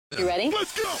You ready?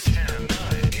 Let's go! 10, 9,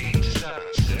 8, 7,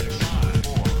 6, 5,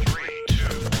 4, 3, 2,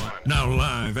 1. Now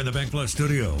live in the Bank Plus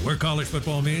studio, where college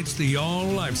football meets the all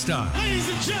lifestyle. Ladies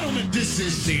and gentlemen, this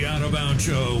is The Out of Bounds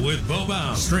Show with Bo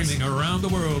Bounds, streaming around the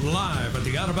world live at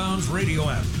the Out of Bounds radio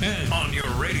app and on your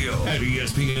radio at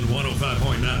ESPN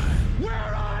 105.9. Where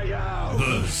Are You?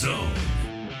 The Zone.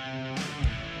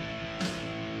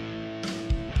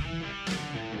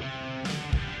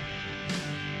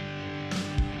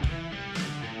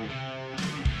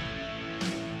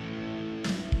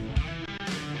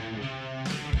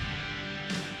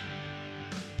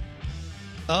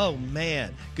 Oh,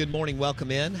 man. Good morning. Welcome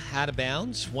in. Out of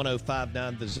Bounds,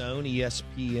 105.9 The Zone,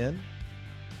 ESPN.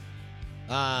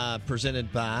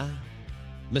 Presented by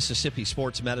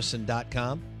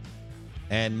MississippiSportsMedicine.com.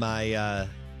 And my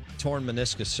torn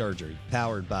meniscus surgery,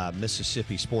 powered by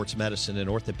Mississippi Sports Medicine and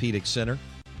Orthopedic Center.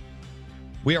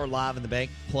 We are live in the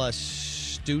Bank Plus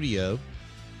studio.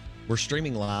 We're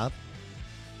streaming live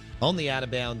on the Out of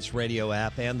Bounds radio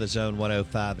app and the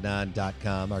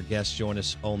Zone1059.com. Our guests join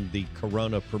us on the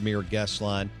Corona Premier Guest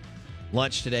Line.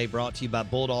 Lunch today brought to you by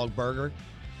Bulldog Burger.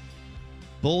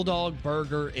 Bulldog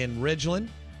Burger in Ridgeland,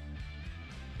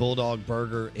 Bulldog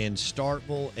Burger in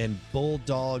Starkville, and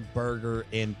Bulldog Burger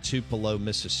in Tupelo,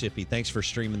 Mississippi. Thanks for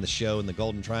streaming the show in the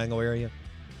Golden Triangle area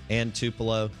and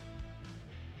Tupelo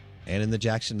and in the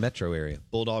Jackson metro area.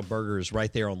 Bulldog Burger is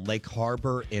right there on Lake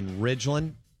Harbor in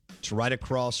Ridgeland. It's right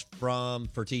across from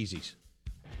Fertizzi's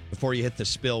before you hit the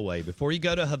spillway. Before you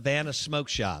go to Havana Smoke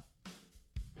Shop,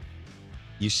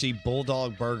 you see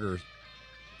Bulldog Burger.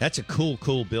 That's a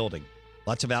cool building.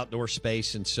 Lots of outdoor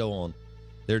space and so on.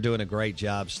 They're doing a great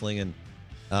job slinging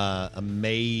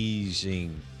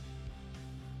amazing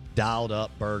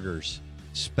dialed-up burgers,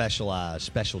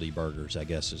 specialty burgers, I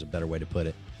guess is a better way to put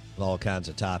it, with all kinds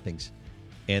of toppings.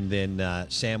 And then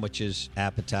sandwiches,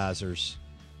 appetizers,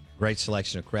 great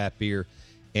selection of craft beer,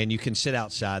 and you can sit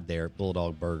outside there at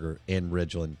Bulldog Burger in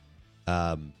Ridgeland,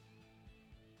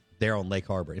 there on Lake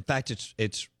Harbor. In fact,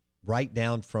 it's right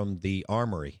down from the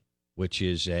Armory, which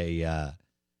is a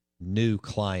new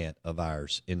client of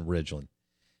ours in Ridgeland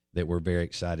that we're very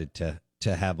excited to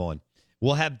have on.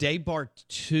 We'll have Dave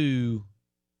Bartoo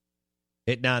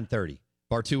at 9:30.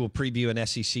 Bartoo will preview an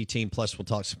SEC team, plus we'll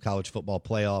talk some college football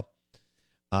playoff.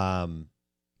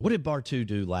 What did Bartoo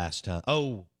do last time?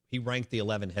 Oh, he ranked the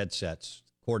 11 headsets,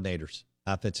 coordinators,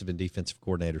 offensive and defensive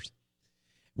coordinators.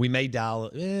 We may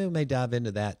dive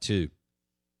into that too.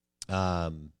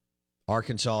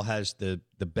 Arkansas has the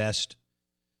best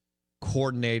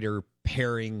coordinator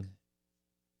pairing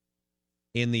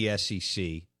in the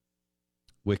SEC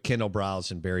with Kendall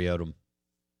Briles and Barry Odom.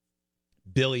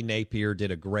 Billy Napier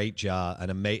did a great job,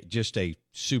 just a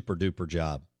super-duper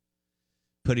job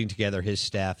putting together his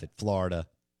staff at Florida.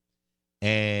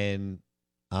 And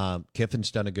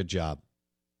Kiffin's done a good job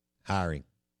hiring.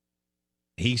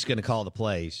 He's going to call the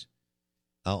plays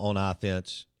on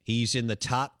offense. He's in the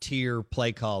top-tier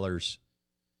play callers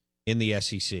in the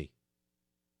SEC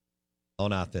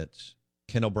on offense.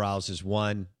 Kendall Briles is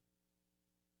 1.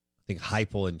 I think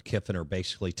Heupel and Kiffin are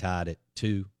basically tied at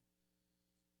 2.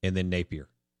 And then Napier.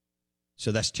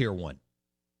 So that's tier 1.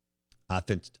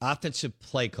 Offensive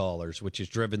play callers, which is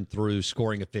driven through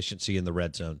scoring efficiency in the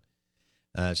red zone.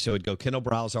 So it'd go Kendall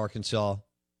Briles, Arkansas,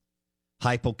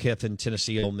 Heupel, Kiffin,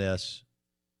 Tennessee, Ole Miss,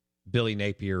 Billy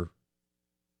Napier,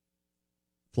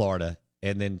 Florida,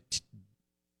 and then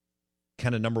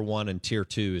kind of number 1 and tier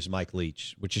 2 is Mike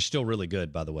Leach, which is still really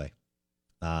good, by the way.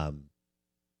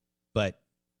 But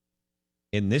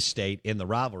in this state, in the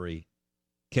rivalry,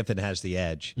 Kiffin has the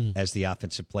edge as the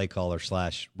offensive play caller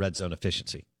 / red zone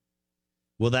efficiency.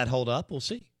 Will that hold up? We'll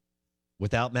see.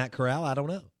 Without Matt Corral, I don't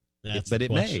know. But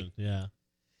it may. Yeah.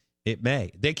 It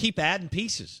may. They keep adding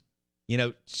pieces,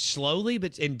 slowly.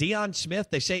 But in Deion Smith,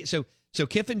 they say so. So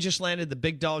Kiffin just landed the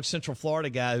big dog Central Florida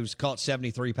guy who's caught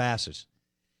 73 passes.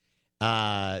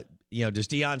 Does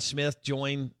Deion Smith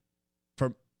join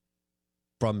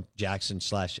from Jackson /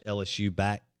 LSU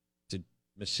back to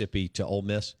Mississippi to Ole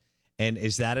Miss? And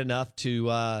is that enough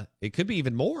to? It could be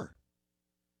even more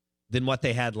than what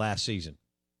they had last season.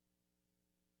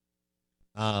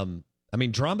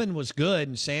 Drummond was good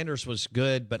and Sanders was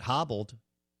good, but hobbled.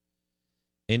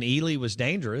 And Ely was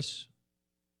dangerous.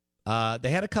 They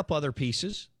had a couple other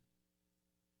pieces.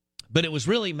 But it was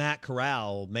really Matt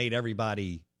Corral made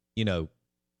everybody, 10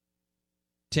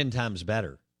 times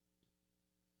better.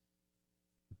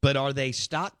 But are they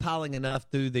stockpiling enough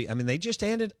through they just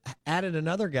added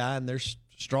another guy and they're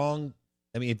strong.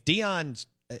 If Deion's,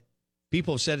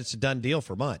 people have said it's a done deal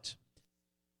for months.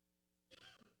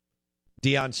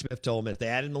 Deion Smith told me if they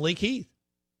added Malik Heath.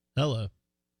 Hello.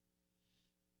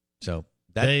 So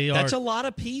They that's are- a lot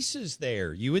of pieces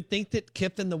there. You would think that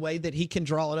Kiffin, the way that he can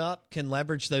draw it up, can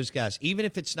leverage those guys, even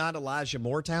if it's not Elijah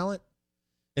Moore talent.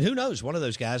 And who knows? One of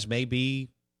those guys may be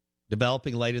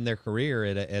developing late in their career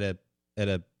at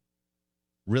a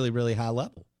really, really high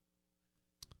level.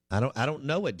 I don't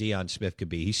know what Deion Smith could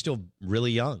be. He's still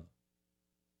really young.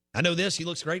 I know this. He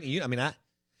looks great. I mean,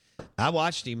 I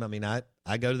watched him. I mean, I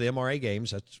go to the MRA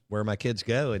games. That's where my kids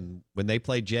go. And when they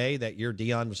played Jay that year,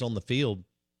 Deion was on the field.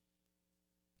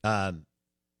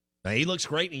 He looks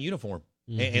great in a uniform.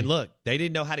 Mm-hmm. And look, they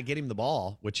didn't know how to get him the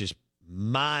ball, which is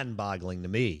mind-boggling to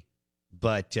me.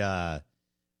 But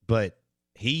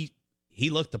he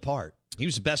looked the part. He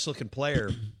was the best-looking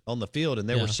player on the field, and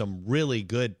there were some really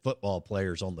good football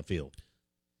players on the field.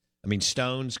 I mean,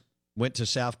 Stones went to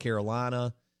South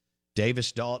Carolina.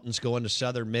 Davis Dalton's going to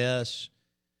Southern Miss.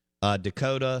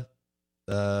 Dakota,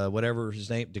 whatever his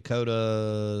name,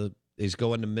 Dakota is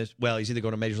going to he's either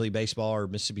going to Major League Baseball or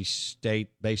Mississippi State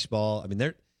Baseball. I mean,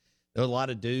 there are a lot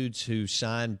of dudes who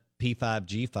signed P5,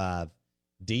 G5.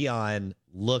 Deion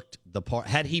looked the part.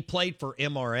 Had he played for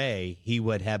MRA, he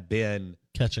would have been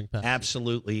catching passes.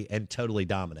 Absolutely and totally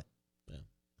dominant. Yeah.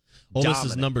 Ole Miss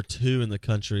is number 2 in the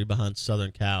country behind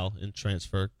Southern Cal in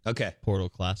transfer portal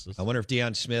classes. I wonder if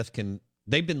Deion Smith can.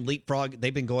 They've been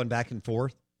They've been going back and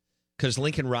forth because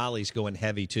Lincoln Riley's going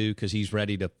heavy too because he's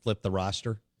ready to flip the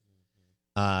roster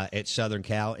at Southern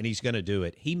Cal, and he's going to do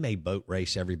it. He may boat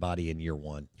race everybody in year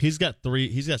one. He's got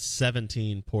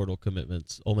 17 portal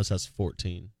commitments. Ole Miss has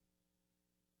 14.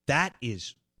 That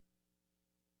is.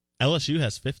 LSU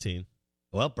has 15.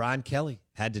 Well, Brian Kelly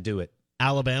had to do it.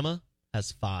 Alabama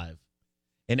has 5.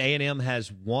 And A&M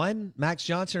has 1, Max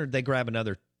Johnson, or did they grab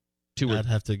another 2? I'd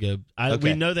have to go.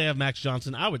 We know they have Max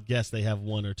Johnson. I would guess they have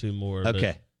 1 or 2 more.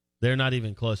 Okay. They're not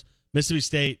even close. Mississippi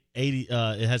State, it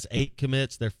has 8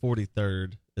 commits. They're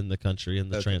 43rd in the country in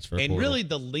the transfer portal. And really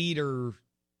the leader,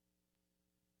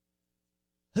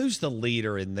 who's the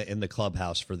leader in the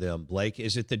clubhouse for them, Blake?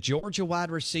 Is it the Georgia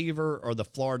wide receiver or the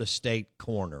Florida State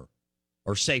corner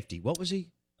or safety? What was he?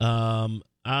 Am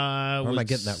I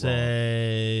getting that wrong?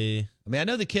 I mean, I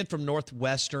know the kid from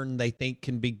Northwestern they think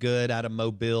can be good out of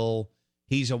Mobile.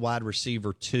 He's a wide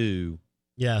receiver too.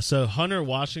 Yeah, so Hunter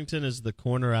Washington is the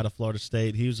corner out of Florida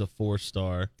State. He was a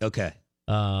 4-star. Okay.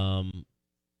 Washington.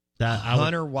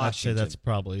 I'd say that's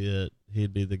probably it.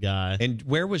 He'd be the guy. And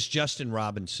where was Justin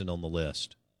Robinson on the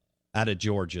list? Out of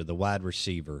Georgia, the wide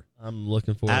receiver. I'm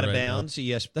looking for out it of right bounds.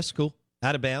 Yes, that's cool.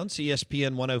 Out of bounds.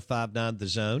 ESPN 105.9 The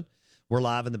Zone. We're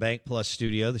live in the Bank Plus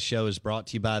studio. The show is brought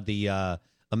to you by the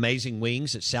amazing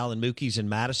wings at Sal and Mookie's in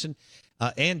Madison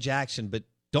and Jackson. But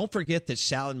don't forget that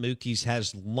Sal and Mookie's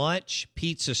has lunch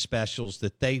pizza specials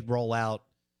that they roll out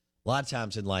a lot of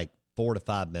times in like 4 to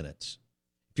 5 minutes.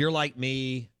 If you're like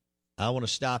me, I want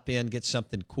to stop in, get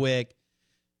something quick.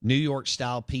 New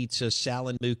York-style pizza, Sal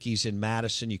and Mookie's in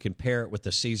Madison. You can pair it with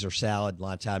a Caesar salad. A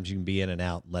lot of times you can be in and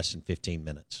out in less than 15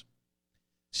 minutes.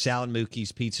 Sal and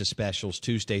Mookie's pizza specials,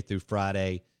 Tuesday through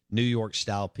Friday. New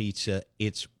York-style pizza.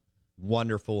 It's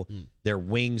wonderful. Their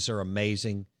wings are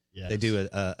amazing. Yes. They do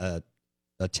a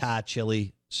Thai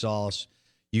chili sauce.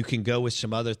 You can go with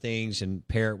some other things and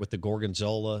pair it with the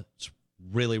gorgonzola. It's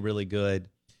really, really good.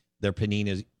 Their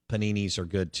paninis are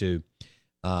good too.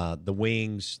 The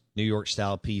wings, New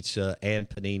York-style pizza, and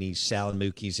paninis, Sal and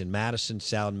Mookie's in Madison,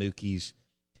 Sal and Mookie's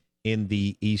in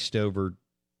the Eastover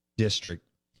District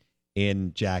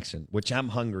in Jackson, which I'm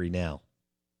hungry now.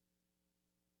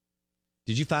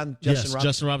 Did you find Justin Robinson?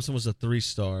 Justin Robinson was a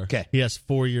 3-star. Okay. He has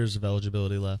 4 years of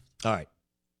eligibility left. All right.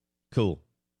 Cool.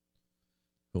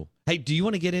 Hey, do you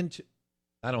want to get into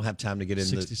 – I don't have time to get into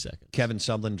 60 seconds. Kevin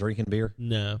Sumlin drinking beer.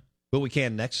 No. But we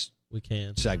can next We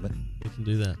can. segment. We can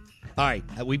do that. All right.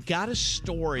 We've got a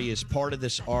story as part of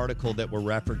this article that we're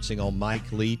referencing on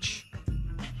Mike Leach,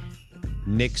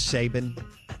 Nick Saban,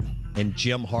 and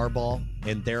Jim Harbaugh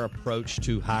and their approach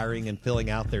to hiring and filling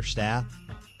out their staff.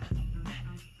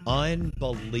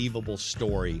 Unbelievable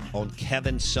story on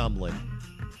Kevin Sumlin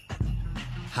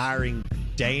hiring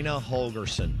Dana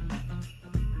Holgorsen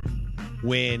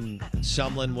when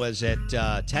Sumlin was at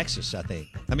Texas, I think.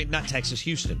 I mean, not Texas,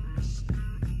 Houston,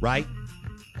 right?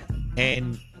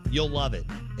 And you'll love it.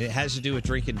 It has to do with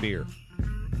drinking beer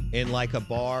in like a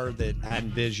bar that I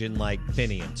envision like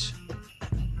Finian's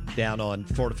down on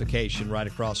Fortification right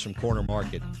across from Corner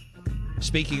Market.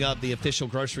 Speaking of the official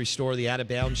grocery store, the Out of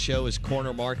Bounds show is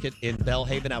Corner Market in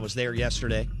Belhaven. I was there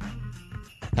yesterday.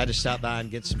 Had to stop by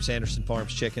and get some Sanderson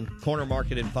Farms chicken. Corner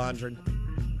Market in Fondren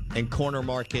and Corner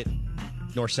Market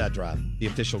Northside Drive, the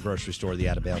official grocery store of the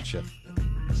Out of Bounds show.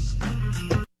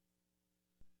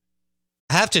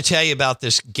 I have have to tell you about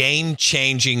this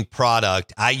game-changing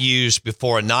product I use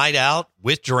before a night out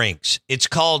with drinks. It's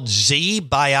called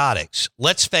Z-Biotics.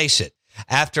 Let's face it,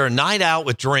 after a night out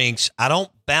with drinks, I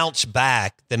don't bounce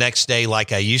back the next day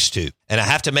like I used to, and I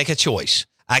have to make a choice.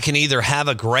 I can either have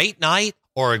a great night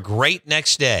or a great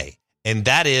next day, and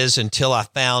that is until I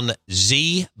found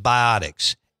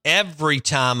Z-Biotics. Every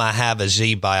time I have a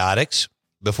Z-Biotics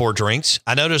before drinks,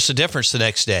 I notice a difference the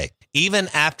next day. Even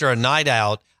after a night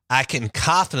out, I can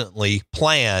confidently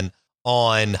plan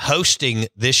on hosting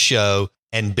this show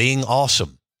and being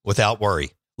awesome without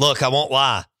worry. Look, I won't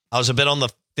lie. I was a bit on the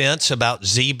fence about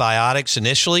Z-Biotics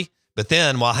initially, but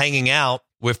then while hanging out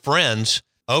with friends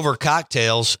over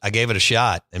cocktails, I gave it a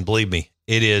shot. And believe me,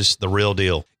 it is the real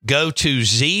deal. Go to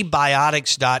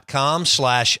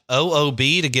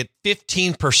zbiotics.com/OOB to get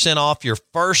 15% off your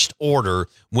first order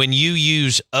when you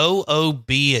use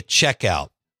OOB at checkout.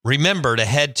 Remember to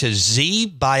head to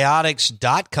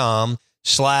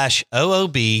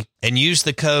zbiotics.com/OOB and use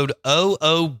the code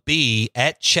OOB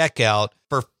at checkout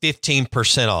for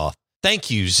 15% off.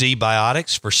 Thank you,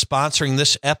 Z-Biotics, for sponsoring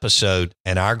this episode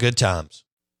and our good times.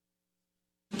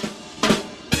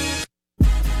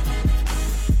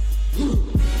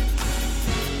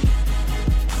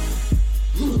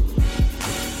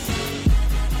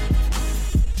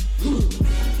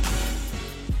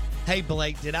 Hey,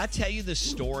 Blake, did I tell you the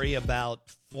story about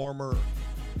former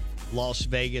Las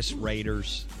Vegas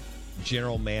Raiders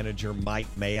general manager Mike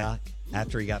Mayock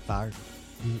after he got fired?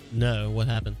 No, what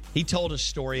happened? He told a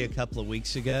story a couple of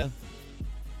weeks ago.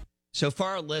 So for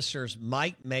our listeners,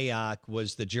 Mike Mayock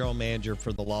was the general manager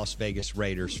for the Las Vegas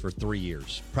Raiders for 3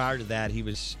 years. Prior to that, he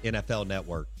was NFL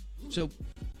Network. So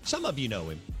some of you know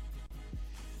him.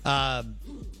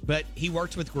 But he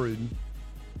worked with Gruden,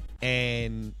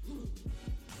 and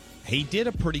he did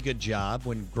a pretty good job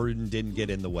when Gruden didn't get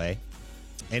in the way.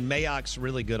 And Mayock's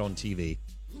really good on TV.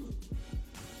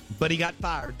 But he got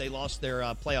fired. They lost their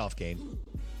playoff game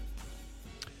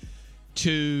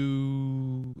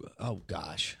to,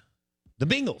 the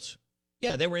Bengals.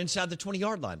 Yeah, they were inside the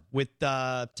 20-yard line with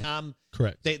Tom.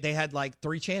 Correct. They had like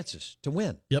 3 chances to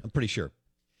win. Yep. I'm pretty sure.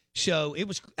 So it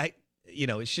was,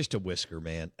 it's just a whisker,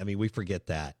 man. I mean, we forget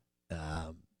that.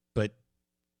 But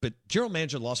general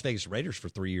manager of the Las Vegas Raiders for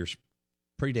 3 years,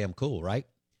 pretty damn cool, right?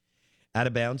 Out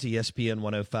of bounds, ESPN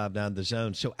 105.9 The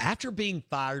Zone. So after being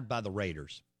fired by the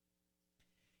Raiders,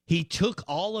 he took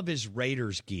all of his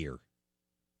Raiders gear.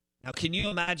 Now, can you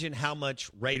imagine how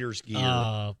much Raiders gear?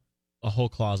 A whole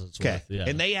closet's worth. Yeah.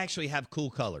 And they actually have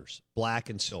cool colors, black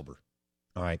and silver.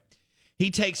 All right. He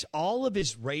takes all of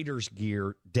his Raiders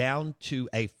gear down to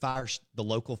the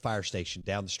local fire station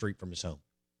down the street from his home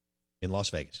in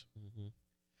Las Vegas. Mm-hmm.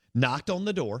 Knocked on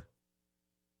the door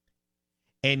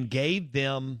and gave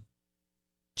them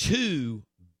 2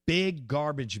 big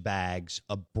garbage bags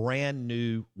of brand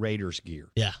new Raiders gear.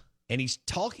 Yeah. And he's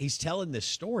telling this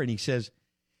story, and he says,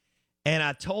 and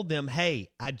I told them, hey,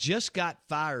 I just got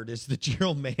fired as the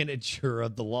general manager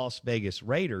of the Las Vegas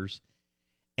Raiders,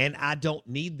 and I don't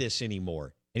need this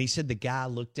anymore. And he said the guy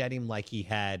looked at him like he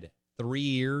had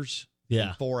 3 ears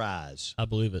and 4 eyes. I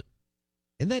believe it.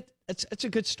 And that's a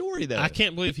good story, though. I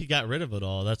can't believe he got rid of it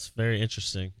all. That's very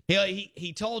interesting.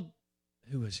 He told,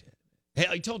 who was it?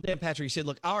 He told Dan Patrick, he said,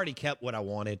 look, I already kept what I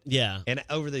wanted. Yeah. And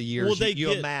over the years,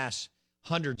 you amass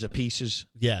hundreds of pieces.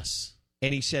 Yes.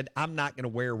 And he said, I'm not going to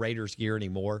wear Raiders gear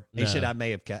anymore. No. He said, I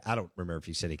may have kept, I don't remember if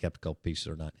he said he kept a couple pieces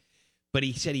or not. But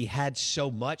he said he had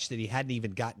so much that he hadn't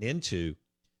even gotten into.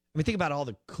 I mean, think about all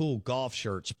the cool golf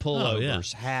shirts,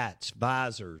 pullovers, hats,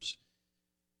 visors,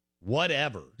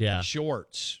 whatever. Yeah.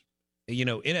 Shorts.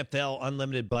 NFL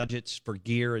unlimited budgets for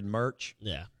gear and merch.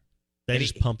 Yeah. They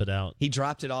just pump it out. He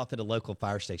dropped it off at a local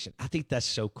fire station. I think that's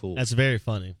so cool. That's very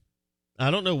funny.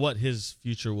 I don't know what his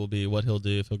future will be, what he'll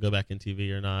do, if he'll go back in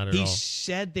TV or not. He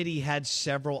said that he had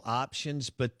several options,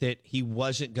 but that he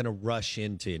wasn't going to rush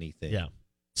into anything. Yeah.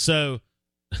 So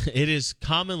it is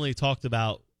commonly talked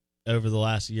about over the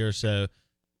last year or so.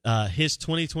 His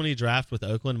 2020 draft with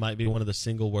Oakland might be one of the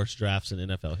single worst drafts in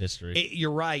NFL history.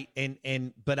 You're right,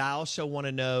 but I also want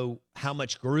to know how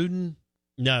much Gruden.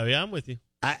 No, yeah, I'm with you.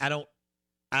 I don't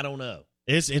know.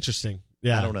 It's interesting.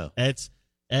 Yeah, I don't know. It's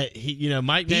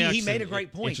Mike Mayock's he made a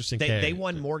great point. Interesting. They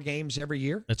won more games every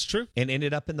year. That's true, and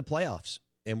ended up in the playoffs,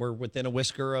 and we're within a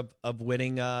whisker of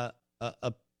winning a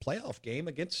playoff game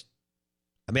against.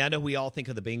 I mean, I know we all think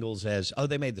of the Bengals as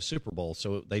they made the Super Bowl,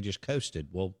 so they just coasted.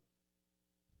 Well,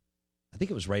 I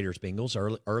think it was Raiders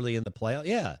Bengals early in the playoff.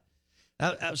 Yeah,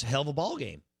 that was a hell of a ball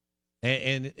game,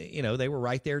 and they were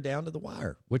right there down to the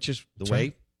wire, which is the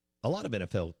way a lot of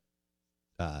NFL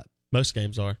most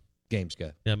games are. games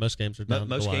go. Yeah, most games are down.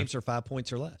 Most the wire. games are 5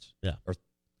 points or less. Yeah. Or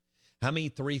how many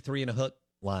 3 and a hook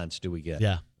lines do we get?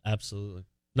 Yeah, absolutely.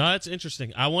 No, that's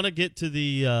interesting. I want to get to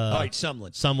the All right,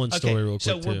 Sumlin. story real quick,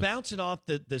 so we're too. bouncing off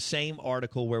the same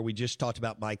article where we just talked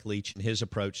about Mike Leach and his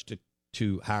approach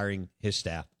to hiring his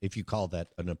staff, if you call that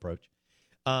an approach.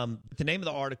 The name of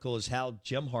the article is How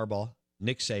Jim Harbaugh,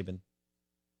 Nick Saban,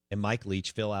 and Mike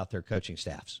Leach Fill Out Their Coaching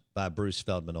Staffs by Bruce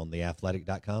Feldman on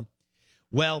theathletic.com.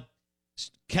 Well,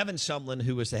 Kevin Sumlin,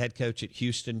 who was the head coach at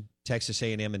Houston, Texas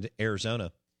A&M, and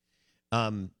Arizona,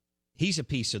 he's a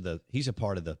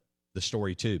part of the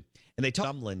story too. And they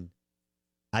talk Sumlin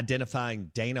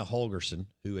identifying Dana Holgorsen,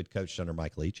 who had coached under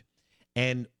Mike Leach,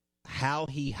 and how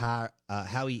he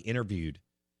interviewed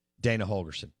Dana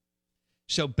Holgorsen.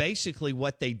 So basically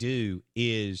what they do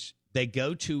is they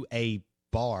go to a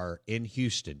bar in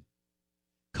Houston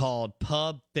called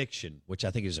Pub Fiction, which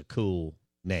I think is a cool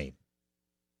name.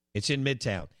 It's in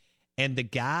Midtown. And the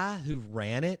guy who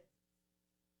ran it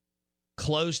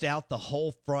closed out the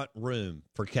whole front room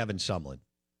for Kevin Sumlin.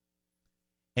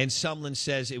 And Sumlin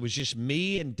says it was just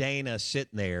me and Dana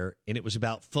sitting there, and it was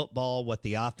about football, what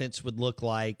the offense would look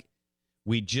like.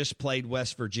 We just played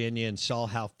West Virginia and saw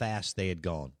how fast they had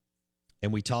gone.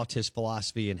 And we talked his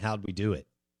philosophy and how'd we do it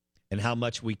and how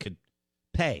much we could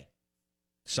pay.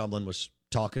 Sumlin was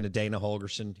talking to Dana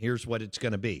Holgorsen. Here's what it's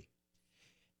going to be.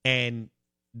 And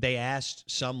they asked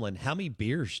Sumlin, how many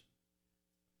beers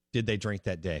did they drink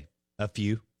that day? A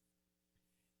few.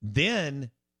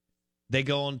 Then they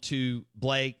go on to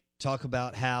Blake, talk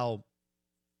about how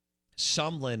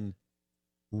Sumlin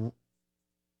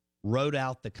wrote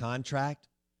out the contract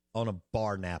on a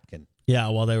bar napkin. Yeah,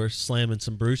 while they were slamming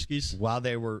some brewskis. While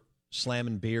they were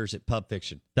slamming beers at Pub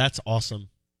Fiction. That's awesome.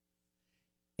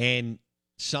 And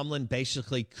Sumlin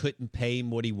basically couldn't pay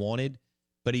him what he wanted,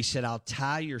 but he said, I'll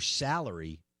tie your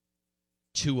salary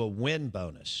to a win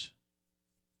bonus.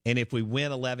 And if we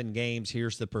win 11 games,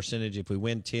 here's the percentage. If we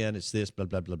win 10, it's this, blah,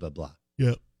 blah, blah, blah, blah.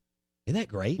 Yep. Isn't that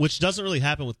great? Which doesn't really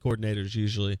happen with coordinators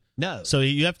usually. No. So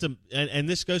you have to, and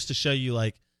this goes to show you,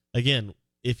 like, again,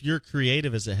 if you're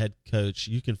creative as a head coach,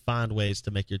 you can find ways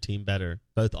to make your team better,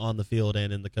 both on the field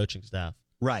and in the coaching staff.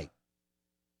 Right.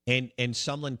 And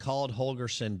Sumlin called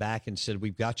Holgorsen back and said,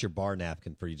 we've got your bar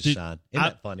napkin for you to sign. Isn't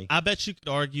that funny? I bet you could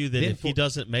argue that if he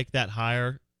doesn't make that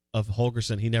hire of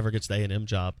Holgorsen, he never gets the A&M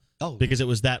job. Oh, because it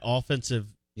was that offensive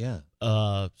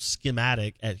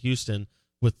schematic at Houston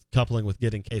with coupling with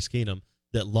getting Case Keenum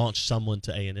that launched someone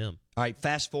to A&M. All right,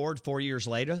 fast forward 4 years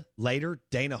later,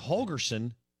 Dana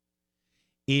Holgorsen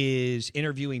is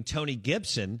interviewing Tony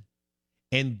Gibson,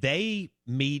 and they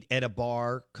meet at a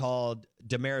bar called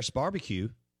Damaris Barbecue,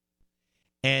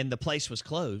 and the place was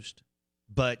closed,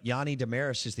 but Yanni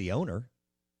Damaris is the owner,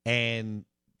 and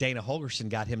Dana Holgorsen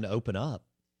got him to open up.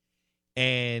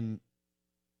 And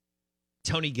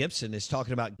Tony Gibson is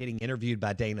talking about getting interviewed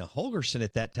by Dana Holgorsen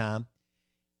at that time,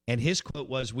 and his quote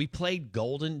was, we played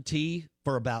Golden Tee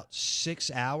for about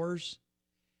 6 hours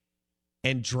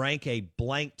and drank a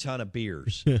blank ton of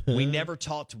beers. We never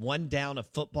talked one down of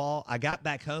football. I got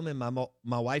back home, and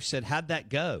my wife said, how'd that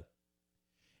go?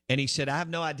 And he said, I have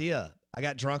no idea. I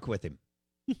got drunk with him.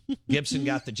 Gibson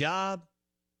got the job.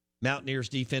 Mountaineers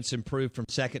defense improved from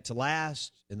second to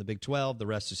last in the Big 12. The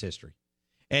rest is history.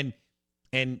 And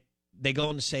they go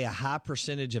on to say a high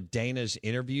percentage of Dana's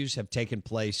interviews have taken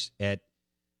place at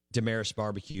Damaris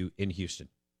Barbecue in Houston,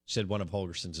 said one of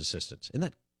Holgorsen's assistants. Isn't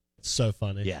that so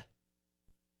funny? Yeah.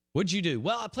 What'd you do?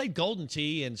 Well, I played Golden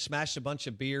Tee and smashed a bunch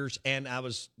of beers, and I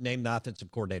was named the offensive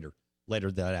coordinator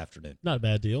later that afternoon. Not a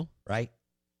bad deal. Right?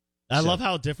 I love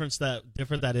how different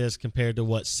that is compared to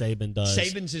what Saban does.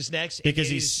 Saban's is next because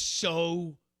he's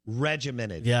so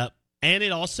regimented. Yeah. And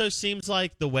it also seems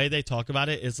like the way they talk about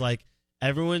it is like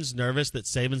everyone's nervous that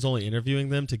Saban's only interviewing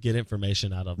them to get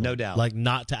information out of them. No doubt. Like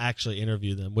not to actually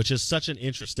interview them, which is such an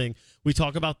interesting. We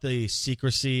talk about the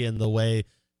secrecy and the way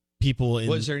people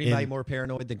Was there anybody more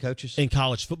paranoid than coaches? In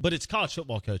college football, but it's college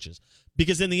football coaches.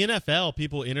 Because in the NFL,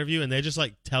 people interview and they just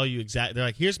like tell you exactly. They're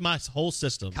like, here's my whole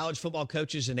system. College football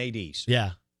coaches and ADs.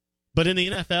 Yeah. But in the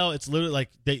NFL, it's literally like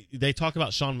they talk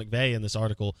about Sean McVay in this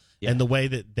article and the way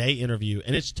that they interview,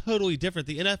 and it's totally different.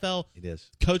 The NFL, it is.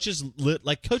 Coaches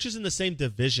in the same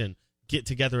division get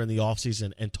together in the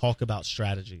offseason and talk about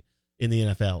strategy in the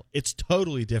NFL. It's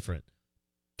totally different.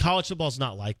 College football's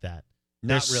not like that.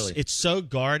 Not really. It's so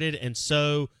guarded and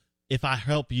so if I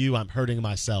help you, I'm hurting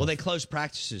myself. Well, they close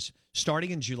practices.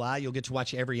 Starting in July, you'll get to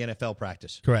watch every NFL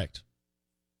practice. Correct.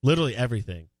 Literally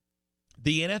everything.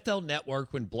 The NFL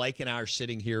Network, when Blake and I are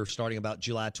sitting here starting about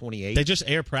July 28th. They just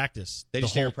air practice. They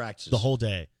just air practices. The whole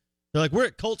day. They're like, we're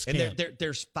at Colts camp. And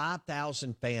there's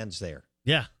 5,000 fans there.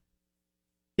 Yeah.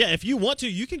 Yeah, if you want to,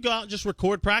 you can go out and just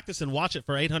record practice and watch it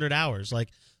for 800 hours.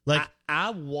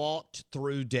 I walked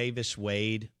through Davis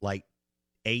Wade like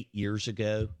 8 years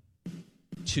ago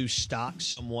to stock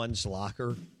someone's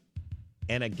locker,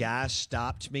 and a guy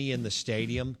stopped me in the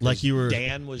stadium. Like you were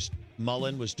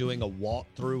Mullen was doing a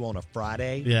walkthrough on a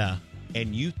Friday. Yeah.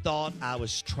 And you thought I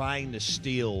was trying to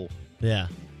steal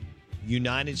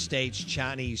United States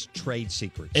Chinese trade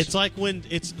secrets. It's like when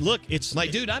it's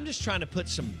like, dude, I'm just trying to put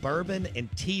some bourbon and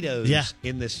Tito's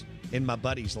in my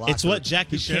buddy's locker. It's what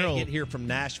Jackie who Sherrill can't get here from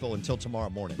Nashville until tomorrow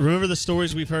morning. Remember the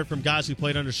stories we've heard from guys who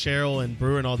played under Sherrill and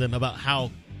Brewer and all them about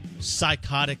how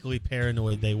psychotically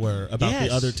paranoid they were about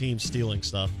the other team stealing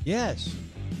stuff. Yes.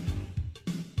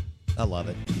 I love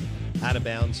it. Out of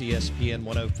Bounds, ESPN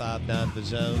 105.9 The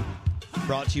Zone.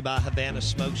 Brought to you by Havana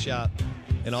Smoke Shop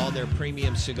and all their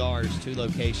premium cigars. 2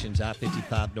 locations,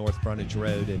 I-55 North Frontage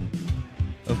Road. And,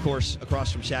 of course,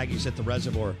 across from Shaggy's at the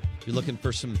Reservoir. If you're looking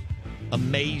for some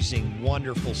amazing,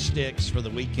 wonderful sticks for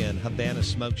the weekend, Havana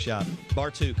Smoke Shop.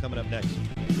 Bar 2 coming up next.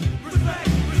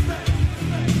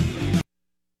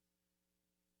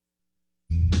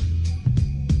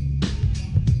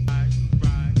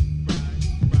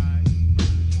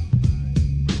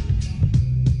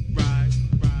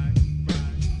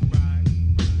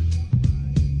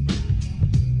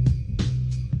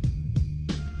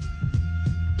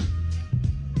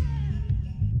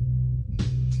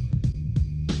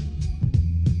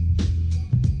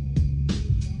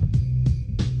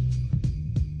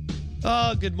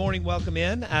 Good morning. Welcome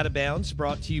in. Out of Bounds,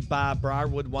 brought to you by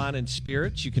Briarwood Wine and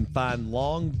Spirits. You can find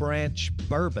Long Branch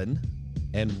Bourbon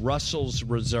and Russell's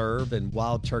Reserve and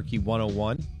Wild Turkey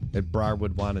 101 at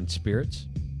Briarwood Wine and Spirits,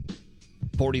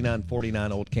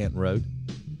 4949 Old Canton Road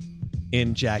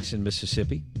in Jackson,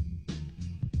 Mississippi.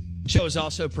 Show is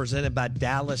also presented by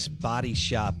Dallas Body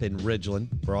Shop in Ridgeland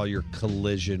for all your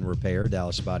collision repair,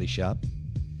 Dallas Body Shop.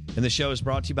 And the show is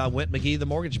brought to you by Went McGee, the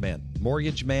Mortgage Man,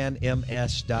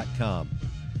 mortgagemanms.com.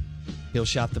 He'll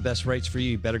shop the best rates for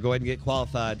you. Better go ahead and get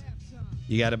qualified.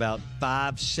 You got about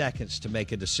 5 seconds to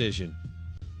make a decision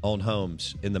on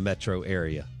homes in the metro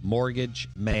area.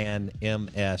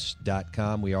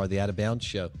 mortgagemanms.com. We are the Out of Bounds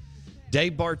Show.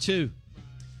 Dave Bartu,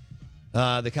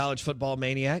 the college football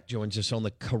maniac, joins us on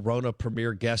the Corona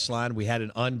Premier guest line. We had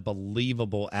an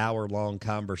unbelievable hour-long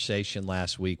conversation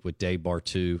last week with Dave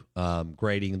Bartu,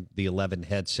 grading the 11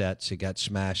 headsets. It got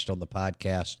smashed on the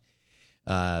podcast.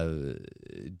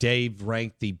 Dave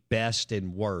ranked the best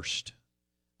and worst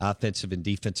offensive and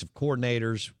defensive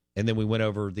coordinators, and then we went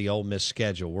over the Ole Miss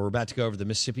schedule. We're about to go over the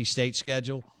Mississippi State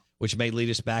schedule, which may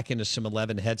lead us back into some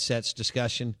 11 headsets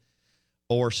discussion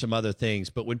or some other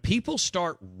things. But when people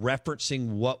start referencing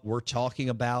what we're talking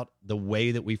about, the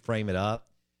way that we frame it up,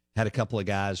 had a couple of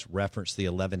guys reference the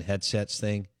 11 headsets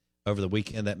thing over the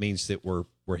weekend. That means that we're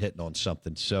hitting on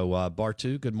something. So,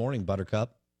 Bartu, good morning,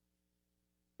 Buttercup.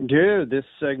 Dude, this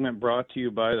segment brought to you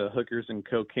by the Hookers and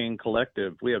Cocaine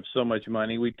Collective. We have so much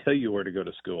money, we tell you where to go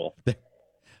to school.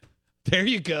 There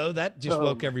you go. That just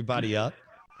woke everybody up.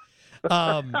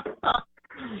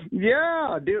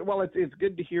 Yeah, dude. Well, it's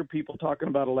good to hear people talking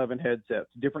about 11 headsets,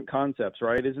 different concepts,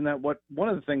 right? Isn't that what one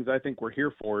of the things I think we're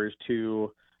here for is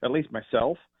to, at least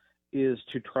myself, is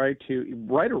to try to,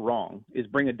 right or wrong, is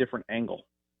bring a different angle.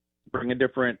 Bring a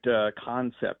different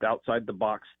concept, outside the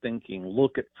box thinking,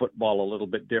 look at football a little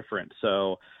bit different.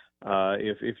 So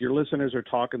if your listeners are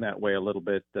talking that way a little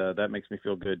bit, that makes me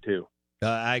feel good too.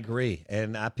 I agree.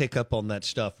 And I pick up on that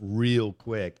stuff real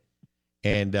quick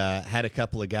and had a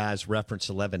couple of guys reference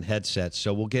 11 headsets.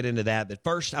 So we'll get into that. But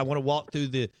first, I want to walk through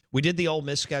we did the Ole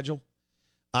Miss schedule.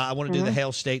 I want to do the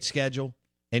Hail State schedule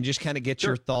and just kind of get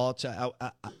your thoughts.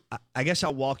 I guess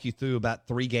I'll walk you through about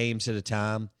 3 games at a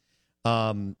time.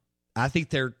 I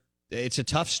think it's a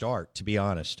tough start, to be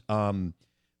honest.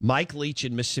 Mike Leach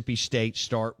and Mississippi State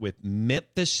start with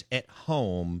Memphis at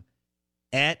home,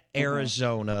 at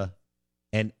Arizona,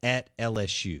 and at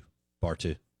LSU.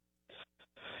 Bartu.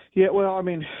 Yeah, well, I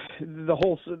mean, the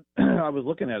whole I was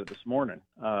looking at it this morning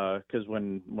because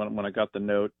when I got the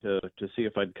note to see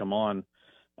if I'd come on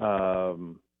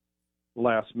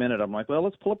last minute, I'm like, well,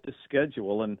 let's pull up the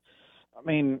schedule. And I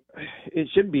mean, it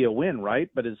should be a win, right?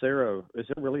 But is there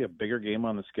really a bigger game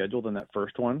on the schedule than that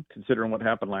first one, considering what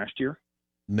happened last year?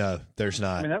 No, there's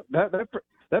not. I mean,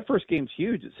 that first game's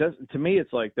huge. It says to me,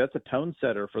 it's like that's a tone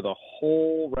setter for the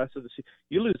whole rest of the season.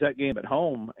 You lose that game at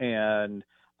home, and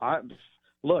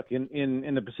look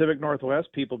in the Pacific Northwest,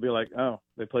 people be like, oh,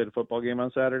 they played a football game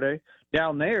on Saturday.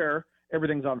 Down there,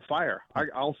 everything's on fire.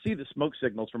 I'll see the smoke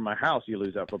signals from my house. You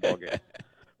lose that football game,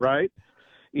 right?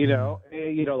 You know,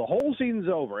 the whole season's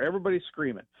over. Everybody's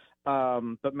screaming.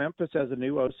 But Memphis has a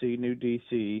new OC, new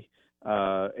DC,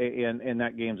 and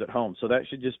that game's at home. So that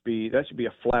should be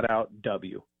a flat out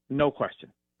W, no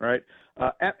question, right?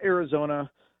 At Arizona,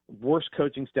 worst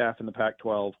coaching staff in the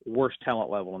Pac-12, worst talent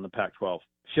level in the Pac-12,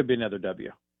 should be another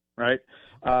W, right?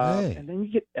 And then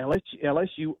you get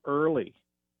LSU early.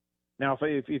 Now,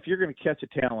 if you're going to catch a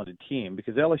talented team,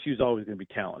 because LSU is always going to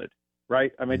be talented,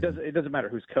 right? I mean, it doesn't matter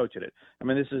who's coaching it. I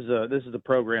mean, this is a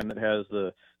program that has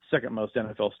the second most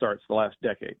NFL starts the last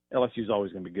decade. LSU is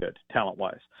always going to be good,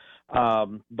 talent-wise.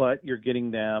 But you're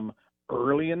getting them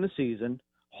early in the season,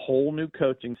 whole new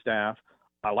coaching staff.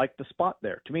 I like the spot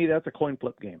there. To me, that's a coin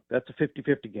flip game. That's a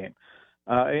 50-50 game.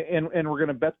 And we're going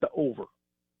to bet the over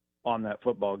on that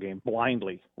football game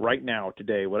blindly right now,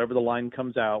 today. Whatever the line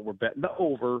comes out, we're betting the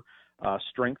over.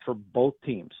 Strength for both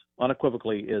teams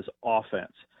unequivocally is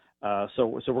offense. So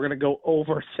we're going to go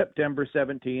over September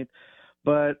 17th.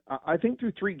 But I think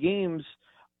through 3 games,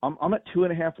 I'm at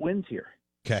 2.5 wins here.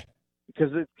 Okay.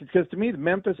 Because to me,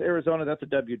 Memphis, Arizona, that's a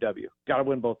WW. Got to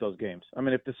win both those games. I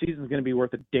mean, if the season's going to be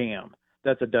worth a damn,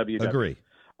 that's a WW. Agree.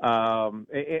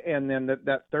 And then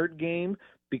that third game,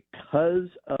 because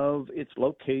of its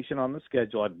location on the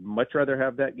schedule, I'd much rather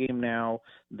have that game now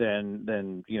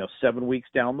than 7 weeks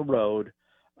down the road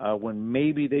when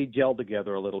maybe they gel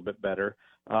together a little bit better.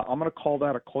 I'm going to call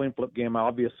that a coin flip game.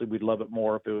 Obviously, we'd love it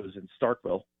more if it was in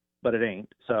Starkville, but it ain't.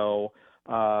 So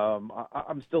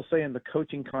I'm still saying the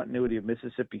coaching continuity of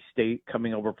Mississippi State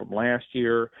coming over from last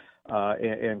year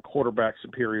and quarterback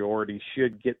superiority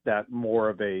should get that more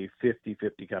of a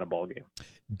 50-50 kind of ball game.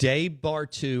 Dave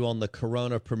Bartoo on the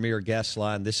Corona Premier Guest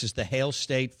Line. This is the Hail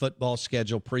State football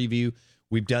schedule preview.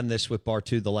 We've done this with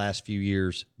Bartoo the last few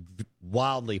years.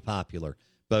 Wildly popular,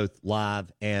 both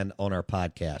live and on our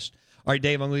podcast. All right,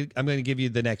 Dave, I'm going to give you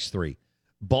the next 3.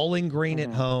 Bowling Green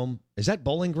at home. Is that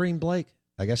Bowling Green, Blake?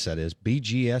 I guess that is.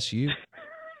 BGSU.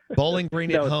 Bowling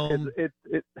Green at home.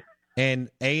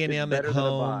 And A&M at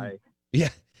home. Yeah.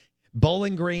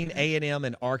 Bowling Green, A&M,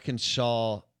 and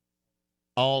Arkansas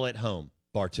all at home,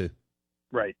 Bartoo.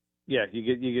 Right. Yeah,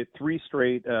 you get 3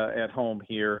 straight at home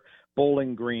here.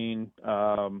 Bowling Green,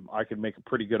 I could make a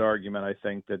pretty good argument. I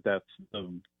think that's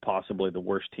possibly the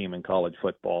worst team in college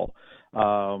football.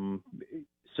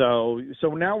 So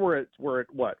now we're at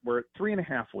what? We're at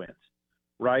 3.5 wins,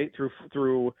 right?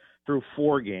 Through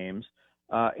 4 games.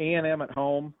 A&M at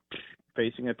home,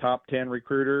 facing a top 10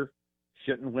 recruiter,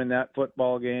 shouldn't win that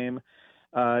football game.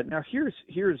 Now here's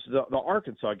the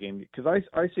Arkansas game, because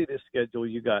I see this schedule.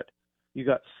 You got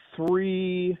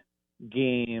 3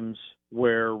 games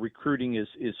where recruiting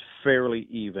is fairly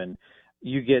even.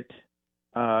 You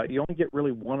only get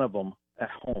really one of them at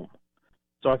home.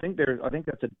 So I think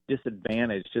that's a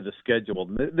disadvantage to the schedule.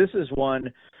 This is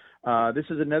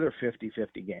another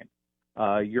 50-50 game.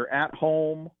 You're at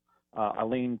home. I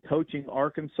lean coaching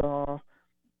Arkansas,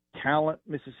 talent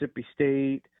Mississippi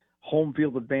State, home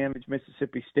field advantage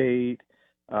Mississippi State.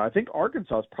 I think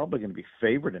Arkansas is probably going to be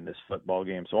favored in this football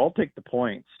game, so I'll take the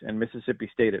points and Mississippi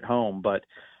State at home. But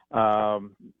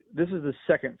this is the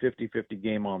second 50-50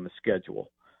 game on the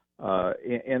schedule.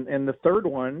 And the third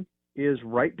one is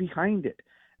right behind it,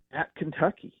 at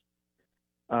Kentucky.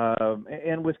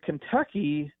 And with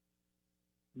Kentucky,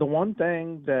 the one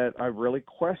thing that I really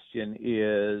question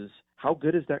is how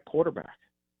good is that quarterback?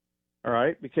 All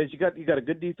right, because you got a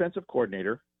good defensive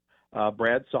coordinator,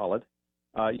 Brad Solid.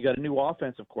 You got a new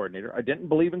offensive coordinator. I didn't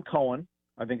believe in Cohen.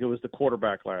 I think it was the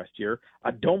quarterback last year.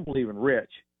 I don't believe in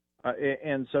Rich.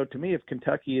 And so to me, if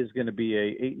Kentucky is going to be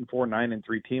a 8-4,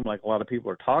 9-3 team like a lot of people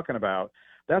are talking about,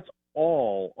 that's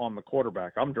all on the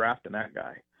quarterback. I'm drafting that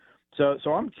guy. So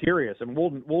I'm curious, and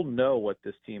we'll know what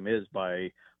this team is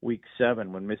by week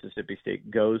 7 when Mississippi State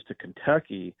goes to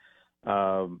Kentucky.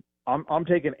 I'm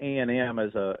taking A&M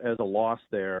as a loss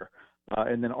there,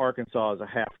 and then Arkansas as a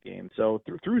half game. So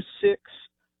through 6,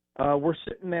 we're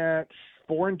sitting at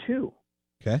 4-2.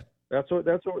 Okay, that's what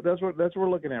we're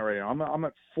looking at right now. I'm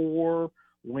at 4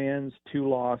 wins, 2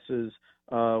 losses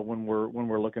when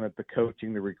we're looking at the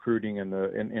coaching, the recruiting,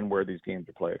 and where these games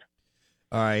are played.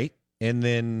 All right, and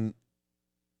then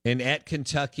at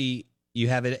Kentucky, you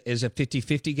have it as a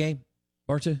 50-50 game,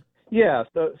 Bartoo? Yeah.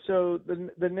 So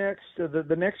the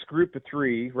next group of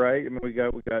 3, right? I mean, we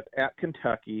got at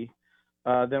Kentucky,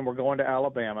 then we're going to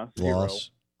Alabama, 0.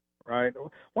 Loss. Right?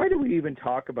 Why do we even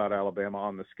talk about Alabama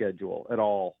on the schedule at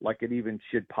all? Like it even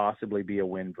should possibly be a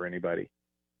win for anybody.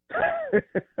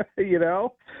 You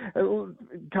know,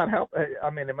 God help. I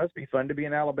mean, it must be fun to be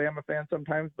an Alabama fan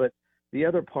sometimes, but the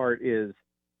other part is,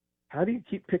 how do you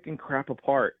keep picking crap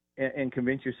apart and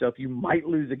convince yourself you might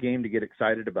lose a game to get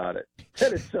excited about it.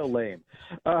 That is so lame.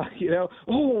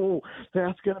 Oh,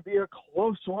 that's going to be a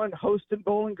close one. Hosting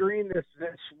Bowling Green this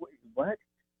what?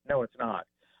 No, it's not.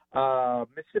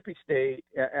 Mississippi State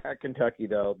at Kentucky,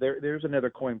 though, there's another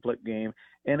coin flip game.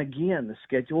 And again, the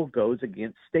schedule goes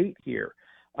against State here.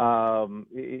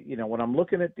 When I'm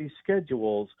looking at these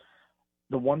schedules,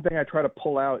 the one thing I try to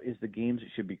pull out is the games that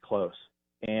should be close.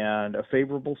 And a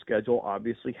favorable schedule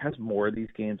obviously has more of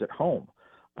these games at home.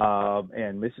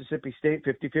 And Mississippi State,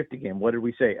 50-50 game. What did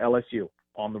we say? LSU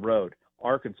on the road.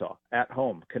 Arkansas at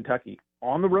home. Kentucky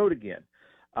on the road again.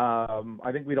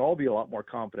 I think we'd all be a lot more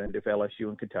confident if LSU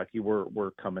and Kentucky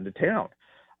were coming to town.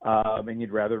 And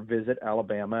you'd rather visit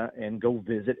Alabama and go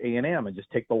visit A&M and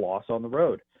just take the loss on the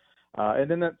road.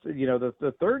 And then that's,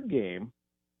 the third game,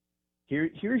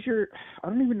 here's your – I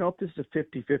don't even know if this is a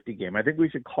 50-50 game. I think we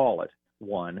should call it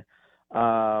one.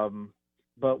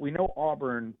 But we know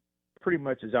Auburn pretty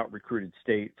much has out-recruited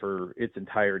State for its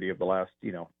entirety of the last,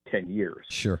 10 years.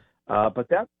 Sure. But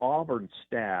that Auburn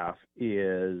staff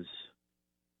is –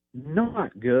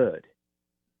 not good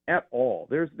at all.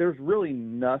 There's really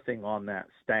nothing on that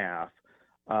staff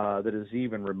that is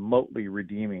even remotely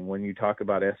redeeming when you talk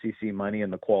about SEC money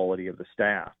and the quality of the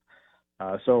staff.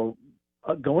 So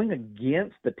going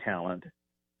against the talent,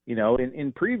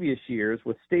 in previous years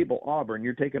with stable Auburn,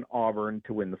 you're taking Auburn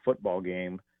to win the football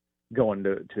game going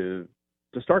to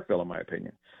Starkville, in my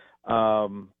opinion.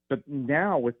 But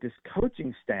now with this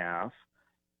coaching staff,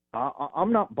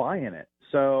 I'm not buying it.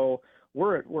 So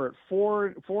we're at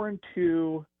 4-2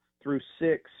 through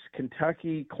 6.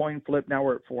 Kentucky coin flip. Now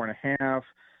we're at 4.5.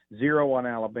 0 on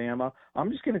Alabama.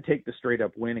 I'm just going to take the straight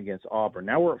up win against Auburn.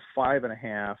 Now we're at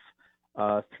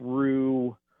 5.5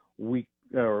 through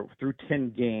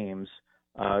 10 games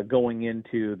going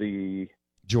into the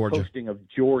hosting of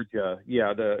Georgia.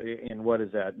 Yeah, in what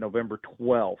is that? November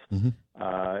 12th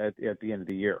at the end of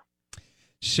the year.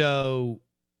 So,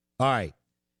 all right.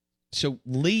 So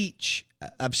Leach,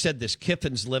 I've said this,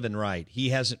 Kiffin's living right.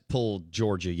 He hasn't pulled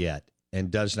Georgia yet and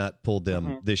does not pull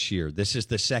them this year. This is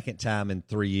the second time in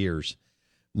 3 years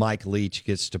Mike Leach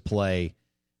gets to play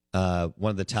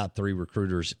one of the top 3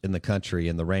 recruiters in the country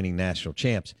and the reigning national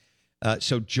champs.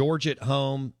 So Georgia at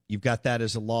home, you've got that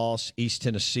as a loss. East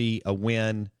Tennessee, a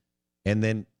win. And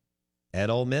then at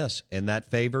Ole Miss. And that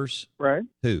favors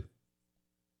who?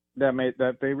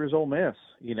 That favors Ole Miss.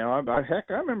 I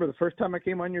remember the first time I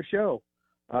came on your show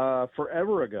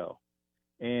forever ago.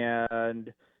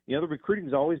 And, the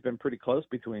recruiting's always been pretty close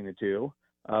between the two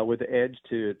with the edge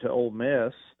to Ole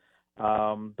Miss.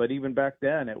 But even back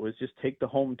then, it was just take the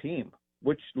home team,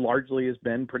 which largely has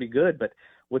been pretty good. But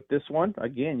with this one,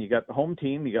 again, you got the home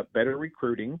team, you got better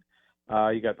recruiting,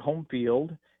 you got home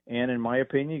field, and in my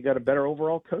opinion, you got a better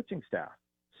overall coaching staff.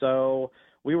 So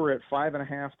we were at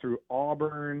 5.5 through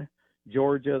Auburn.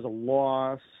 Georgia's a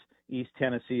loss. East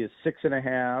Tennessee is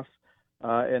 6.5.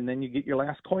 And then you get your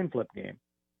last coin flip game.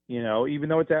 Even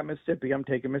though it's at Mississippi, I'm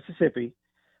taking Mississippi.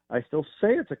 I still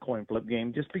say it's a coin flip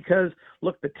game just because,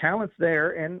 look, the talent's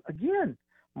there. And again,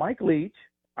 Mike Leach,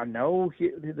 I know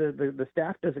the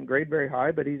staff doesn't grade very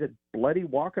high, but he's a bloody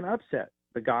walking upset.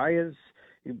 The guy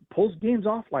he pulls games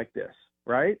off like this,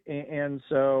 right? And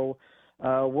so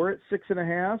we're at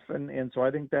 6.5, and so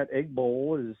I think that Egg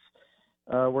Bowl is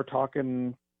we're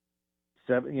talking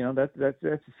 7. That's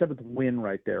a 7th win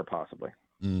right there, possibly.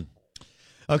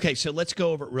 Okay, so let's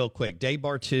go over it real quick. Dave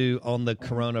Bartu on the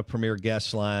Corona Premier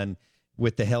Guest Line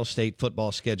with the Hell State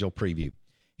football schedule preview.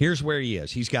 Here's where he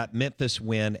is. He's got Memphis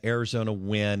win, Arizona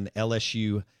win,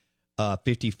 LSU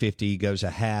 50-50 goes a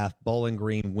half, Bowling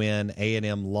Green win,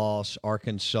 A&M loss,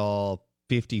 Arkansas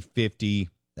 50-50,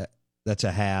 that's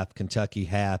a half, Kentucky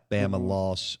half, Bama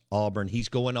loss, Auburn. He's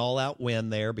going all-out win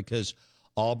there because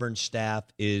Auburn's staff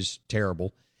is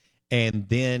terrible. And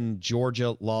then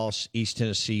Georgia loss, East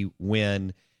Tennessee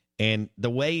win. And the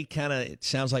way it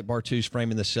sounds like Bartu's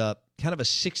framing this up, kind of a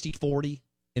 60-40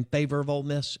 in favor of Ole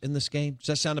Miss in this game. Does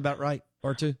that sound about right,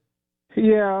 Bartu?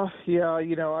 Yeah.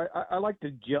 I like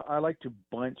to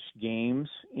bunch games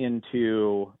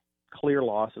into clear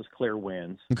losses, clear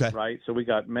wins. Okay. Right. So we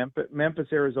got Memphis,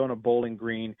 Arizona, Bowling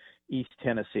Green, East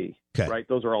Tennessee. Okay. Right.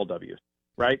 Those are all W's.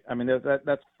 Right. I mean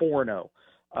that's 4-0.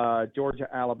 Georgia,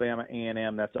 Alabama,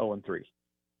 A&M. That's 0-3.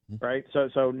 Right.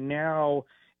 So now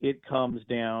it comes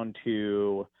down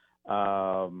to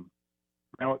the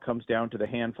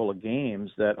handful of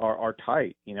games that are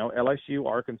tight. LSU,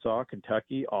 Arkansas,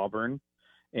 Kentucky, Auburn,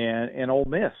 and Ole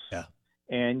Miss. Yeah.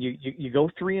 And you go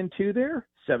 3-2 there,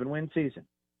 7-win season.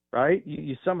 Right?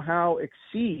 You somehow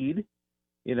exceed,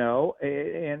 and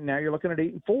now you're looking at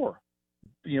 8-4.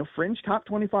 fringe top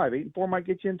 25. 8-4 might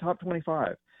get you in top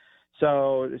 25.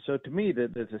 So to me,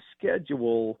 the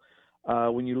schedule,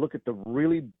 when you look at the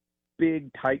really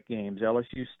big tight games,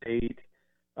 LSU State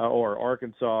or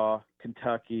Arkansas,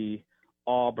 Kentucky,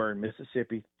 Auburn,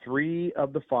 Mississippi, 3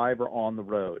 of the 5 are on the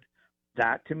road.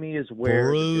 That to me is where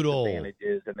Brutal. the disadvantage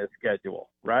is in this schedule,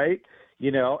 right?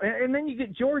 And then you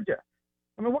get Georgia.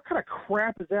 I mean, what kind of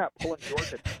crap is that, pulling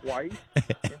Georgia twice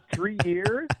in 3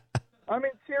 years? I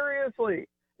mean, seriously.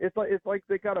 It's like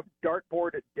they got a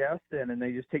dartboard at Destin and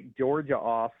they just take Georgia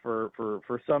off for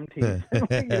some teams.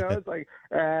 It's like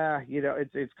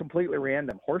it's completely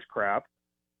random horse crap.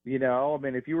 I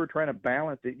mean, if you were trying to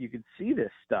balance it, you could see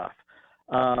this stuff.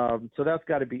 So that's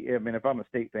got to be. I mean, if I'm a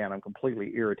State fan, I'm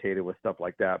completely irritated with stuff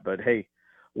like that. But hey,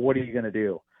 what are you going to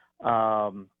do?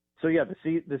 So yeah,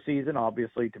 the season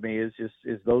obviously to me is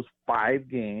those 5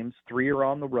 games. 3 are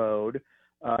on the road.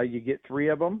 You get 3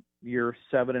 of them, you're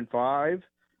 7-5.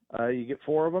 You get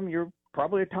 4 of them, you're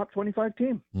probably a top 25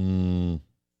 team.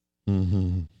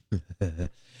 Mm-hmm.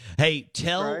 Hey,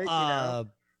 tell. Right,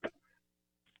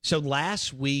 So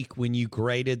last week when you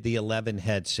graded the 11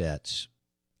 headsets,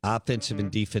 offensive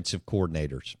and defensive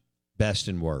coordinators, best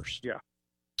and worst. Yeah.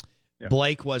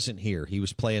 Blake wasn't here. He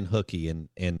was playing hooky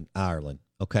in Ireland.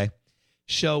 Okay.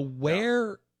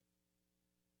 So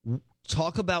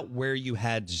talk about where you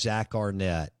had Zach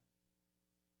Arnett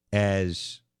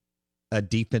as a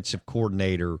defensive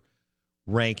coordinator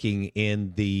ranking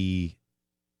in the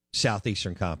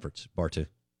Southeastern Conference, Bartu.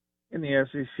 In the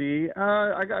SEC,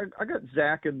 I got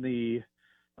Zach in the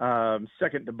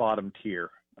second to bottom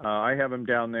tier. I have him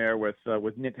down there with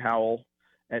Nick Howell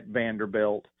at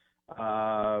Vanderbilt.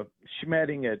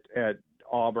 Schmedding at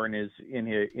Auburn is in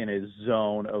his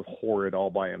zone of horrid all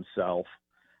by himself.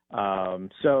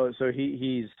 So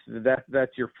he's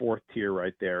that's your 4th tier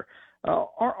right there.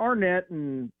 Arnett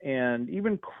and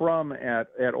even Crum at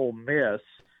Ole Miss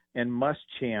and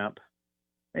Muschamp,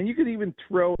 and you could even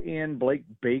throw in Blake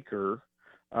Baker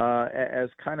as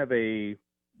kind of a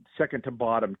second to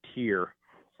bottom tier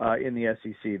in the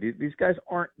SEC. These guys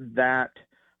aren't that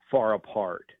far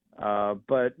apart,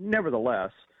 but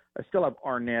nevertheless, I still have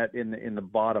Arnett in the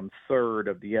bottom third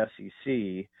of the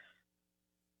SEC.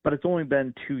 But it's only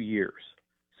been 2 years.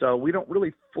 So we don't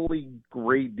really fully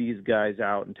grade these guys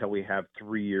out until we have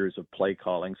 3 years of play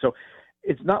calling. So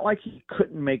it's not like he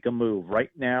couldn't make a move. Right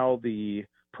now, the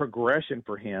progression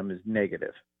for him is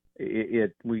negative.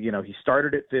 He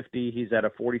started at 50. He's at a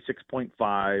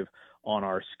 46.5 on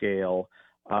our scale.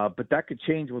 But that could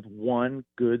change with one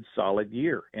good, solid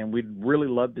year. And we'd really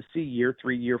love to see year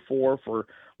 3, year 4 for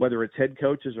whether it's head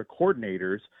coaches or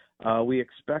coordinators. We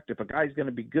expect if a guy's going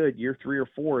to be good, year 3 or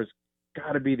 4 has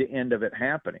got to be the end of it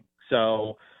happening.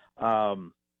 So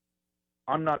I'm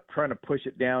not trying to push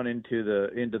it down into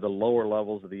the lower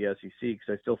levels of the SEC because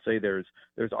I still say there's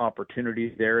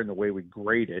opportunities there in the way we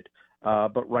grade it.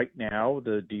 But right now,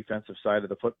 the defensive side of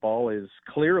the football is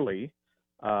clearly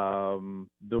the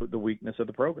weakness of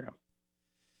the program.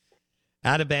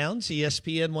 Out of Bounds,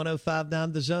 ESPN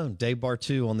 105.9 The Zone. Dave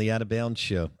Bartu on the Out of Bounds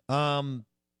show.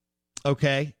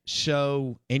 Okay,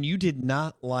 so, and you did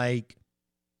not like,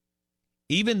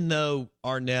 even though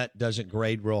Arnett doesn't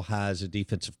grade real high as a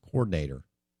defensive coordinator,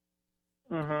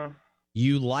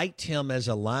 you liked him as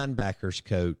a linebackers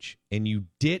coach, and you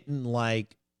didn't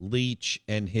like Leach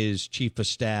and his chief of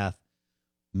staff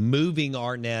moving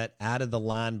Arnett out of the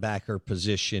linebacker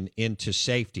position into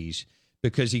safeties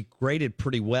because he graded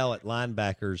pretty well at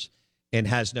linebackers and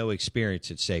has no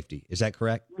experience at safety. Is that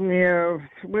correct? Yeah,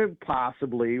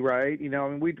 possibly, right? I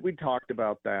mean, we talked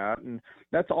about that, and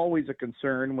that's always a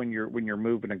concern when you're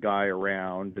moving a guy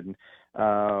around. And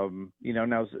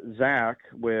now Zach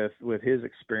with his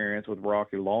experience with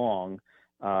Rocky Long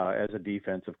as a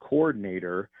defensive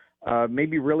coordinator,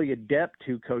 maybe really adept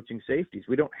to coaching safeties.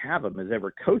 We don't have him as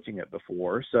ever coaching it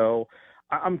before, so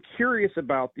I'm curious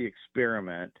about the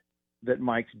experiment that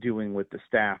Mike's doing with the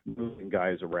staff moving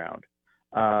guys around.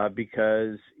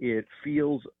 Because it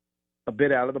feels a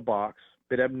bit out of the box,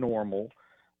 a bit abnormal.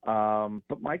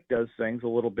 But Mike does things a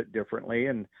little bit differently,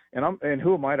 and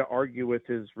who am I to argue with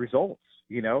his results?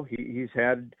 He's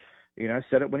had, I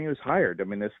said it when he was hired. I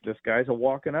mean, this guy's a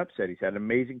walking upset. He's had an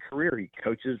amazing career. He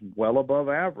coaches well above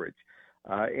average.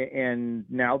 And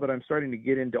now that I'm starting to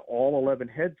get into all 11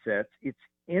 headsets, it's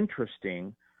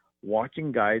interesting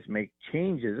watching guys make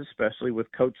changes, especially with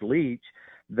Coach Leach,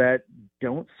 that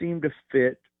don't seem to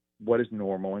fit what is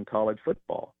normal in college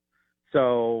football.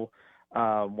 So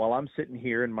while I'm sitting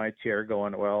here in my chair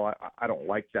going, well, I don't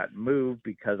like that move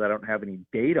because I don't have any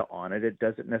data on it, it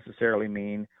doesn't necessarily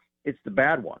mean it's the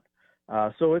bad one.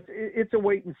 So it's a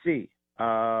wait and see.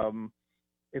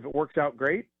 If it works out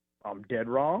great, I'm dead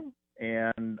wrong,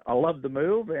 and I love the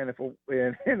move. And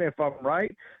if I'm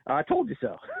right, I told you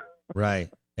so. Right.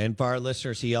 And for our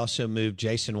listeners, he also moved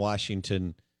Jason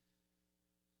Washington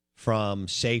from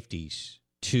safeties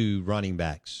to running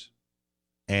backs.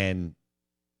 And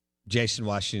Jason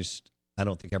Washington, I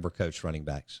don't think ever coached running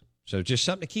backs. So just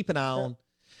something to keep an eye on.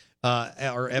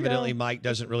 Or evidently Mike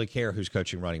doesn't really care who's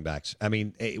coaching running backs. I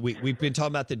mean, we've been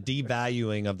talking about the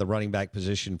devaluing of the running back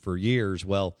position for years.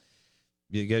 Well,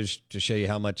 it goes to show you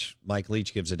how much Mike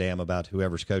Leach gives a damn about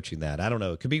whoever's coaching that. I don't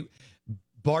know. It could be.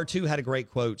 Bartu had a great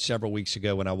quote several weeks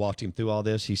ago when I walked him through all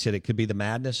this. He said it could be the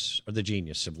madness or the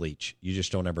genius of Leach. You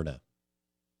just don't ever know.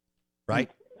 Right?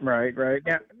 Right.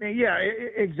 Yeah,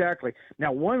 exactly.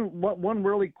 Now, one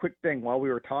really quick thing while we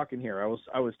were talking here,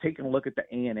 I was taking a look at the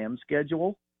A&M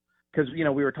schedule because, we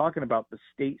were talking about the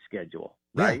state schedule,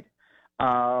 right?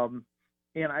 Yeah.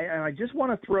 And I just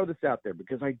want to throw this out there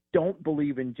because I don't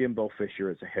believe in Jimbo Fisher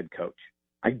as a head coach.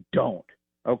 I don't,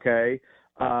 okay?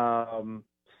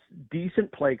 Decent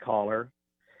play caller,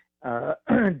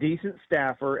 decent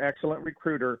staffer, excellent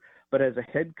recruiter, but as a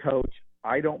head coach,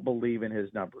 I don't believe in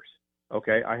his numbers.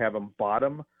 Okay, I have him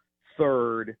bottom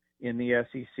third in the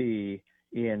SEC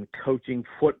in coaching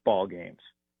football games.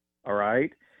 All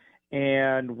right,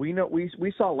 and we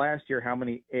saw last year how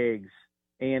many eggs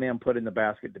A&M put in the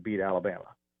basket to beat Alabama.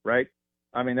 Right?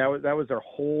 I mean that was their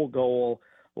whole goal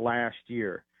last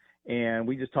year. And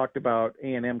we just talked about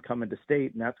A&M coming to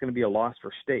state, and that's going to be a loss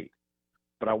for state.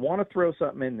 But I want to throw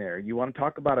something in there. You want to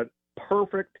talk about a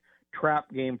perfect trap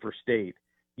game for state.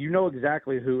 You know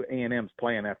exactly who A&M's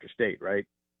playing after state, right?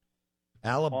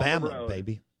 Alabama,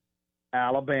 baby.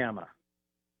 Alabama.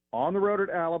 On the road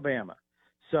at Alabama.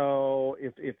 So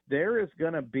if there is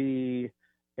going to be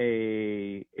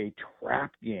a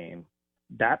trap game,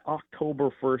 that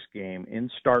October 1st game in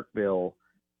Starkville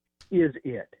is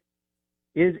it.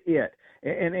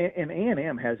 And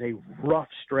A&M has a rough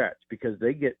stretch because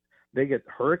they get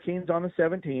Hurricanes on the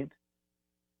 17th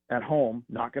at home,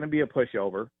 not going to be a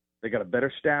pushover. They got a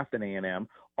better staff than A&M.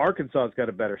 Arkansas's got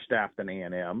a better staff than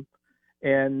A&M.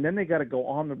 And then they got to go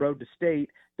on the road to state,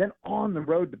 then on the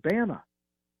road to Bama.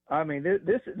 I mean,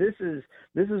 this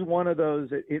is one of those.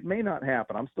 It may not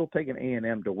happen. I'm still taking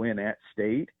A&M to win at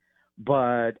state,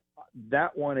 but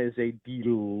that one is a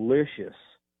delicious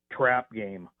trap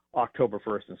game. October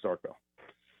 1st in Starkville.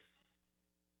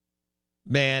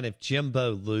 Man, if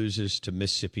Jimbo loses to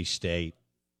Mississippi State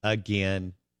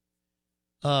again,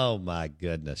 oh my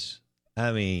goodness.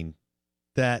 I mean,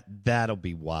 that'll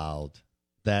be wild.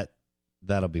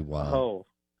 That'll be wild. Oh,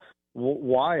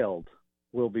 Wild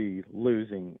will be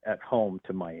losing at home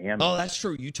to Miami. Oh, that's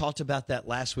true. You talked about that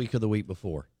last week or the week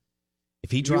before.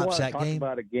 If he drops that game,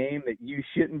 about a game that you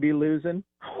shouldn't be losing.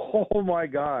 Oh my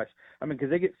gosh! I mean,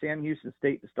 because they get Sam Houston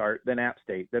State to start, then App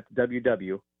State. That's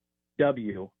WW.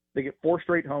 They get 4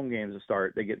 straight home games to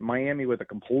start. They get Miami with a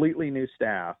completely new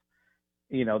staff.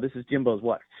 This is Jimbo's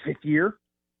 5th year?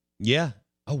 Yeah.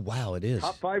 Oh wow, it is.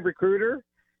 Top 5 recruiter,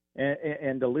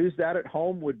 and to lose that at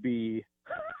home would be.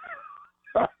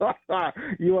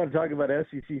 You want to talk about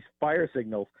SEC's fire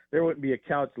signals? There wouldn't be a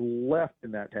couch left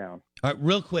in that town. All right,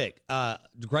 real quick,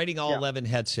 grading all 11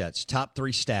 headsets, top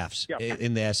 3 staffs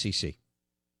in the SEC.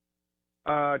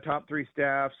 Top 3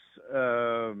 staffs,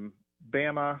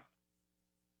 Bama,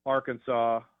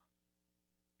 Arkansas,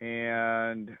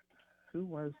 and who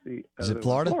was the – Is it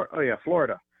Florida? Oh, yeah,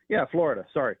 Florida. Yeah, Florida.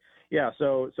 Sorry. Yeah,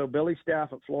 so Billy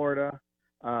Staff at Florida,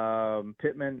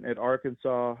 Pittman at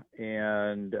Arkansas,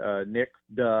 and Nick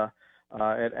at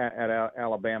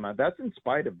Alabama. That's in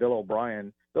spite of Bill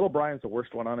O'Brien. Bill O'Brien's the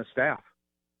worst one on his staff.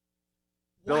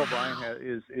 Bill O'Brien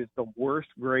is the worst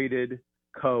graded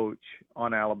coach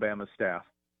on Alabama's staff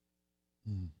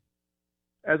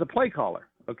as a play caller.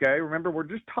 Okay, remember, we're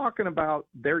just talking about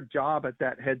their job at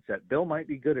that headset. Bill might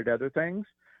be good at other things,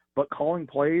 but calling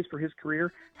plays for his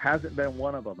career hasn't been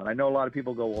one of them. And I know a lot of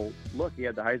people go, well, look, he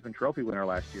had the Heisman Trophy winner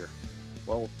last year.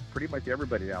 Well, pretty much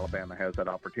everybody at Alabama has that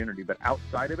opportunity, but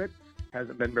outside of it,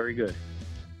 hasn't been very good.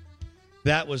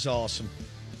 That was awesome.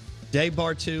 Dave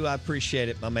Bartu, I appreciate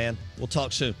it, my man. We'll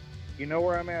talk soon. You know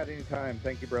where I'm at anytime.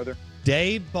 Thank you, brother.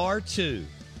 Dave Bartu.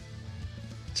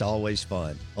 It's always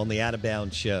fun on the Out of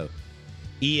Bounds show.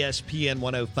 ESPN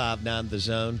 105.9 The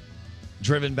Zone.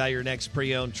 Driven by your next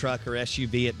pre-owned truck or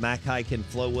SUV at Mac Hike in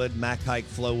Flowood,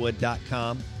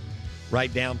 MacHikeFlowwood.com.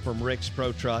 Right down from Rick's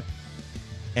Pro Truck.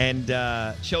 And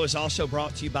show is also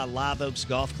brought to you by Live Oaks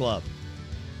Golf Club.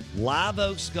 Live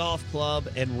Oaks Golf Club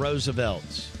and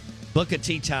Roosevelt's. Book a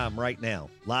tee time right now.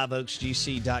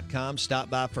 LiveOaksGC.com. Stop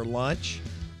by for lunch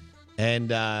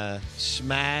and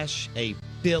smash a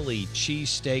Philly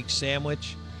cheesesteak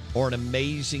sandwich or an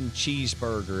amazing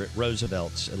cheeseburger at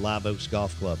Roosevelt's at Live Oaks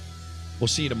Golf Club. We'll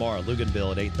see you tomorrow.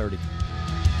 Luganville at 8:30.